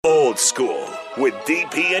Old School with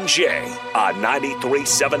DP and J on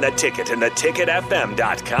 93.7 The Ticket and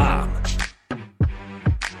theticketfm.com.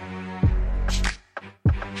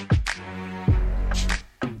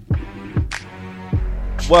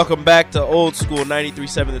 Welcome back to Old School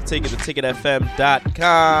 93.7 The Ticket,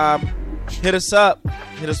 theticketfm.com. Hit us up.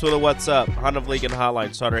 Hit us with a what's up. Honda of Lincoln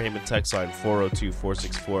Hotline, Sutter Heyman text line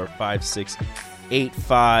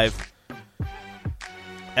 402-464-5685.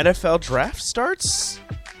 NFL draft starts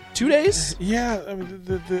 2 days? Yeah, I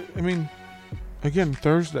mean, again,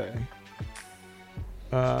 Thursday,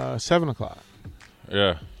 7 o'clock.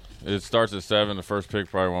 Yeah, it starts at 7. The first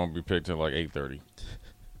pick probably won't be picked until like 8:30.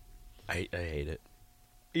 I hate it.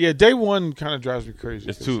 Yeah, day one kind of drives me crazy.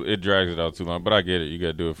 It drags it out too long, but I get it. You got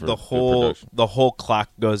to do it for the whole clock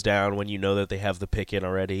goes down when you know that they have the pick in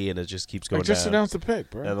already, and it just keeps going down. Just announce the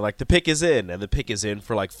pick, bro. And they're like, the pick is in, and the pick is in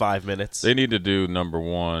for like 5 minutes. They need to do number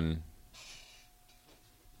one,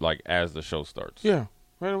 like as the show starts. Yeah,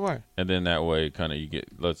 right away. And then that way, kind of you get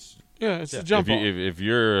it's a jump off. If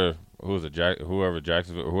you're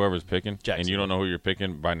whoever's picking, and you don't know who you're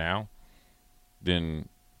picking by now, then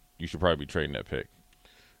you should probably be trading that pick.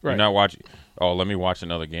 Right. You're not watching. Oh, let me watch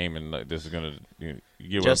another game, and this is gonna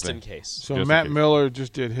give just in case. So Matt Miller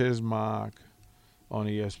just did his mock on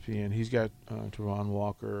ESPN. He's got Travon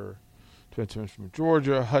Walker, Spencer from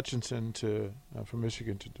Georgia, Hutchinson from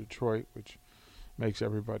Michigan to Detroit, which makes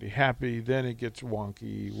everybody happy. Then it gets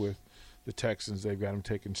wonky with the Texans. They've got him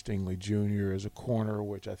taking Stingley Jr. as a corner,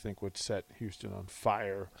 which I think would set Houston on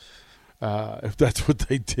fire. If that's what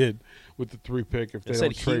they did with the 3 pick, if they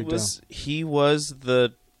don't trade down. He was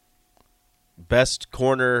the best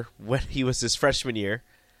corner when he was his freshman year,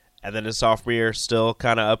 and then his sophomore year still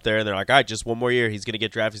kind of up there, and they're like, all right, just one more year, he's going to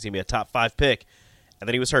get drafted, he's going to be a top 5 pick, and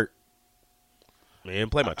then he was hurt. He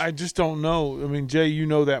didn't play much. I just don't know. I mean, Jay, you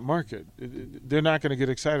know that market. They're not going to get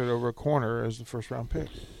excited over a corner as the first-round pick.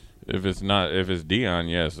 If it's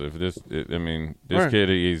Deion, yes. If this Right. kid,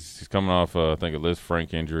 he's coming off, I think, a Liz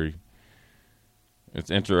Frank injury.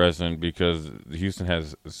 It's interesting because Houston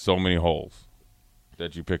has so many holes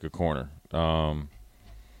that you pick a corner.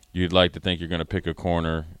 You'd like to think you're going to pick a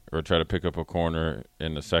corner or try to pick up a corner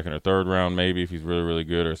in the 2nd or 3rd round, maybe if he's really, really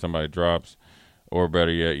good or somebody drops, or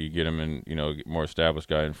better yet, you get him in, more established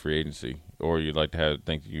guy in free agency, or you'd like to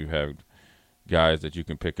think you have guys that you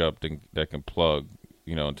can pick up that can plug,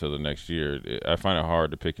 until the next year. I find it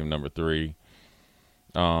hard to pick him number 3.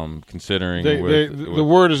 Considering the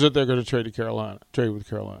word is that they're going to trade with Carolina.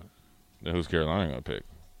 Who's Carolina going to pick?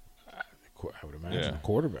 I would imagine a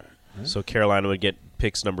quarterback. Right? So Carolina would get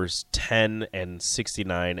picks numbers 10 and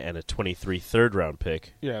 69 and a 23 third-round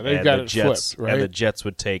pick. Yeah, they've got it flipped, right? And the Jets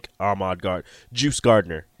would take Sauce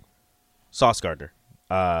Gardner,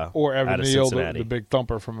 or Evan out of Neal, Cincinnati. the big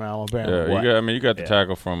thumper from Alabama. Yeah, you got the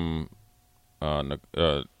tackle from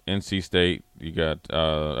NC State. You got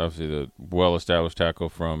obviously the well-established tackle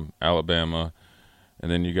from Alabama, and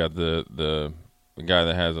then you got the guy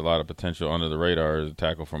that has a lot of potential under the radar is a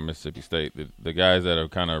tackle from Mississippi State. The guys that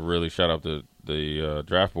have kind of really shot up the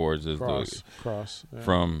draft boards is Cross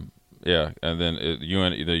from and then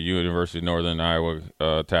the University of Northern Iowa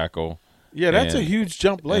tackle. Yeah, that's a huge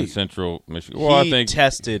jump late. Central Michigan. Well, I think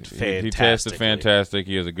tested fantastic. He tested fantastic.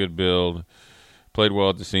 He has a good build. Played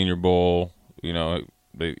well at the Senior Bowl.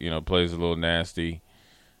 Plays a little nasty.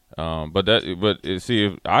 See,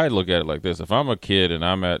 if I look at it like this, if I'm a kid and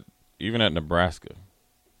I'm even at Nebraska,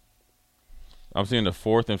 I'm seeing the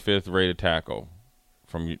 4th and 5th rated tackle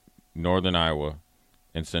from Northern Iowa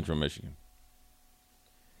and Central Michigan.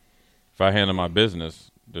 If I handle my business,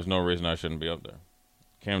 there's no reason I shouldn't be up there.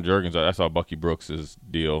 Cam Jurgens, I saw Bucky Brooks'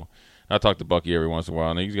 deal. I talk to Bucky every once in a while,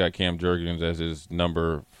 and he's got Cam Jurgens as his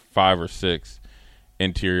number 5 or 6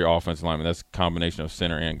 interior offensive lineman. That's a combination of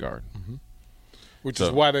center and guard. Mm-hmm. Which is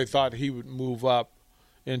why they thought he would move up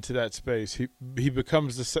into that space. He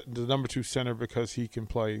becomes the number 2 center because he can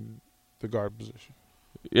play the guard position.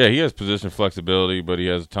 Yeah, he has position flexibility, but he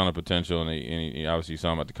has a ton of potential, and he obviously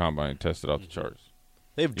saw him at the combine and tested off the charts.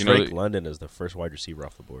 They have Drake London as the first wide receiver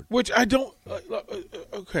off the board. Which I don't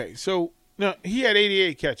okay, so now he had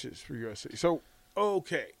 88 catches for USC. So,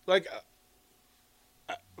 okay,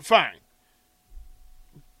 fine.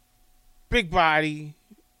 Big body.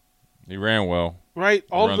 He ran well. Right?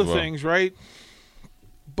 All the things, right?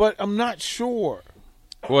 But I'm not sure.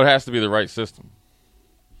 Well, it has to be the right system.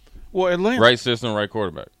 Well, Atlanta. Right system, right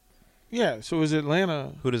quarterback. Yeah, so is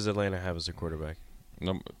Atlanta. Who does Atlanta have as their quarterback?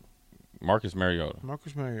 No, Marcus Mariota.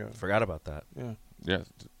 Forgot about that. Yeah. Yeah,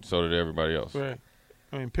 so did everybody else. Right.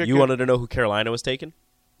 I mean, you wanted to know who Carolina was taking?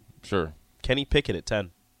 Sure. Kenny Pickett at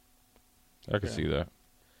 10. I can see that.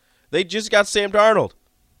 They just got Sam Darnold.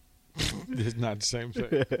 It's not the same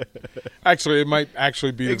thing. Actually, it might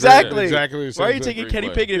actually be Exactly. exactly the same Why are you thing. taking Kenny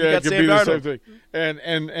Pickett if Yeah, you it got could Sam be the same Darnold?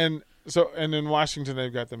 thing. And in Washington,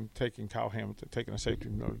 they've got them taking Kyle Hamilton, taking a safety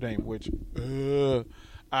from Notre Dame, which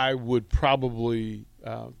I would probably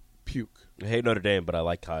puke. I hate Notre Dame, but I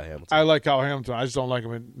like Kyle Hamilton. I like Kyle Hamilton. I just don't like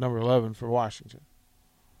him at number 11 for Washington.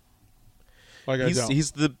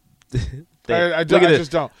 He's the. I Look at this.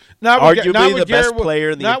 just don't. Not with, Arguably not with the best Garrett, player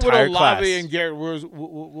in the not entire with class. Olave and Garrett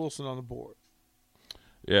Wilson on the board.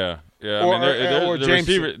 Yeah. Or the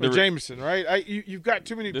receiver, Jameson, right? You've got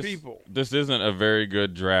too many people. This isn't a very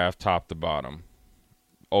good draft, top to bottom,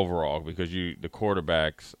 overall, because the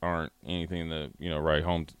quarterbacks aren't anything to write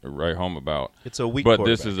home about. It's a weak. But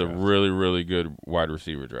this is a draft. really, really good wide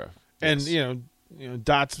receiver draft. And Yes.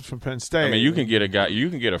 Dotson from Penn State. I mean, you can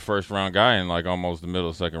get a first round guy in like almost the middle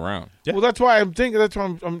of the second round. Yeah. Well, that's why I'm thinking. That's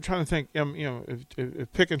why I'm trying to think.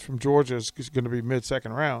 If Pickens from Georgia is going to be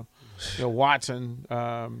mid-second round, Watson.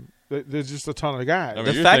 There's just a ton of guys. I mean,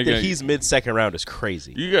 The you're fact that thinking- he's mid-second round is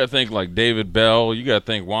crazy. You got to think like David Bell. You got to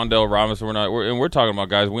think Wan'Dale Robinson. We're talking about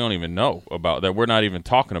guys we don't even know about that. We're not even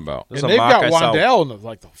talking about. There's and a they've mock got I saw. Wan'Dale in the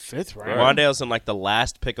 5th round. Wan'Dale's in like the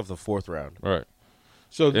last pick of the 4th round. Right.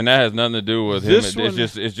 So And that has nothing to do with him.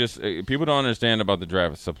 This It's just people don't understand about the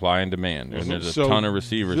draft. It's supply and demand. And there's a ton of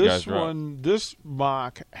receivers guys drop. This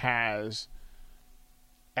mock has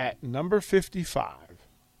at number 55,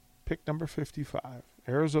 pick number 55,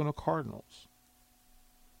 Arizona Cardinals,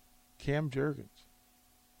 Cam Jurgens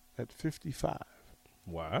at 55.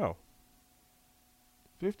 Wow.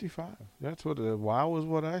 55. That's what wow is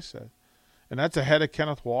what I said. And that's ahead of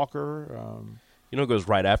Kenneth Walker. You know who goes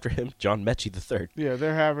right after him? John Mechie III. Yeah,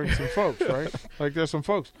 they're having some folks, right? Like there's some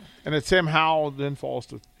folks. And then Sam Howell then falls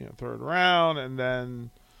to 3rd round, and then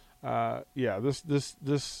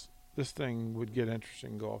this thing would get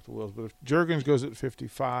interesting, go off the wheels. But if Jurgens goes at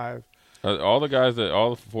 55, All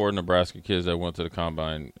the 4 Nebraska kids that went to the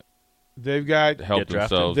combine they've got helped Get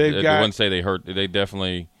drafted. themselves. They've I got- wouldn't say they hurt. They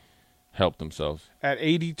definitely helped themselves. at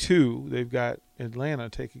 82, they've got Atlanta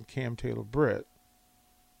taking Cam Taylor-Britt,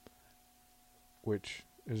 which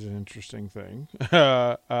is an interesting thing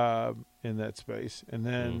in that space. And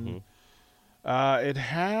then it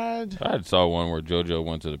had I saw one where JoJo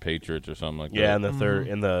went to the Patriots or something like Yeah, that.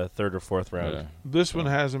 in the third or fourth round. Yeah. this one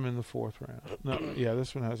has him in the 4th round.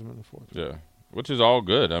 This one has him in the 4th. Yeah, which is all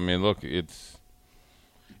good. I mean, look, it's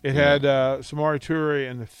It had Samori Toure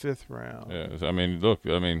in the 5th round. yeah. I mean, look,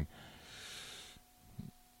 I mean,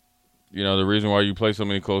 the reason why you play so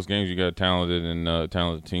many close games, you got a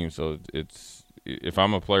talented team. So it's if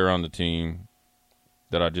I'm a player on the team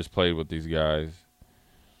that I just played with these guys,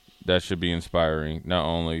 that should be inspiring. Not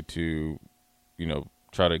only to,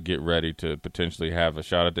 try to get ready to potentially have a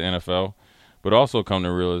shot at the NFL, but also come to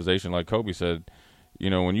a realization, like Kobe said,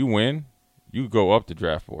 when you win, you go up the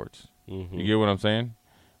draft boards. Mm-hmm. You get what I'm saying?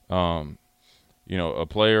 A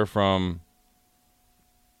player from,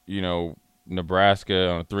 Nebraska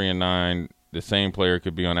on a 3-9, the same player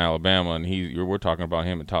could be on Alabama, and we're talking about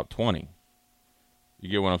him in top 20. You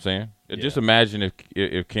get what I'm saying? Yeah. Just imagine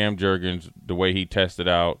if Cam Jurgens, the way he tested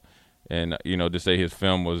out, and to say his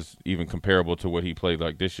film was even comparable to what he played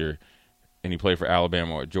like this year, and he played for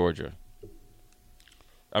Alabama or Georgia.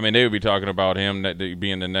 I mean, they would be talking about him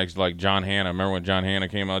being the next, like, John Hanna. Remember when John Hanna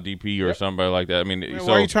came out DP or somebody like that? I mean, Man, so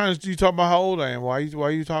why are you trying to? You talking about how old I am? Why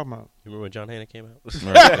are you talking about? You remember when John Hanna came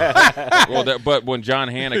out? but when John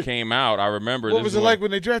Hanna came out, I remember. What was it like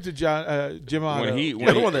when they drafted Jim Otto? When he,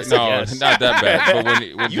 You're the one that said yes. not that bad. But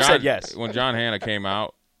when You John, said yes. When John Hanna came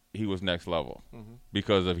out, he was next level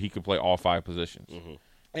because he could play all 5 positions.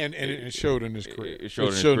 and it showed in his career. It showed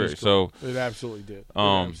in his career. So it absolutely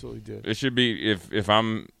did. it should be if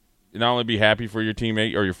I'm not only be happy for your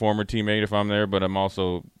teammate or your former teammate if I'm there, but I'm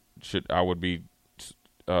also I would be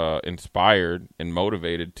inspired and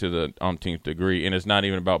motivated to the umpteenth degree. And it's not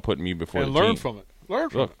even about putting me before And the learn team. from it. Learn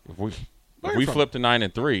from Look, it. if we flip to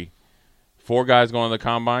 9-3, 4 guys going to the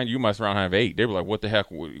combine, you must around have 8. They were like, "What the heck?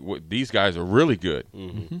 These guys are really good."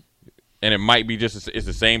 Mm-hmm. And it might be it's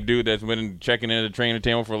the same dude that's been checking into the training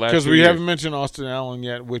table for the last. Because 2 we years. haven't mentioned Austin Allen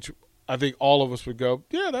yet, which I think all of us would go,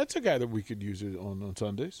 yeah, that's a guy that we could use it on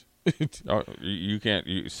Sundays. Oh, you can't.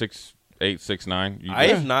 6'8", 6'9". I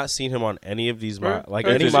have not seen him on any of these Right.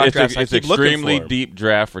 any It's, mock it's, drafts. I it's keep looking extremely for him. deep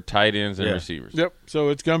draft for tight ends and Yeah. receivers. Yep. So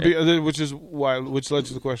it's gonna be, which led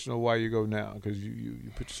to the question of why you go now, because you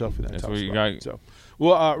put yourself in that That's tough what you spot. got. So,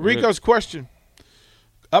 well, Rico's question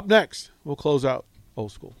up next. We'll close out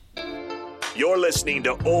old school. You're listening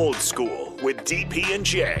to Old School with DP and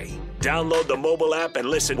J. Download the mobile app and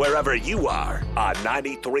listen wherever you are on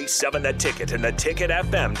 93.7 The Ticket and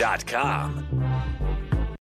theticketfm.com.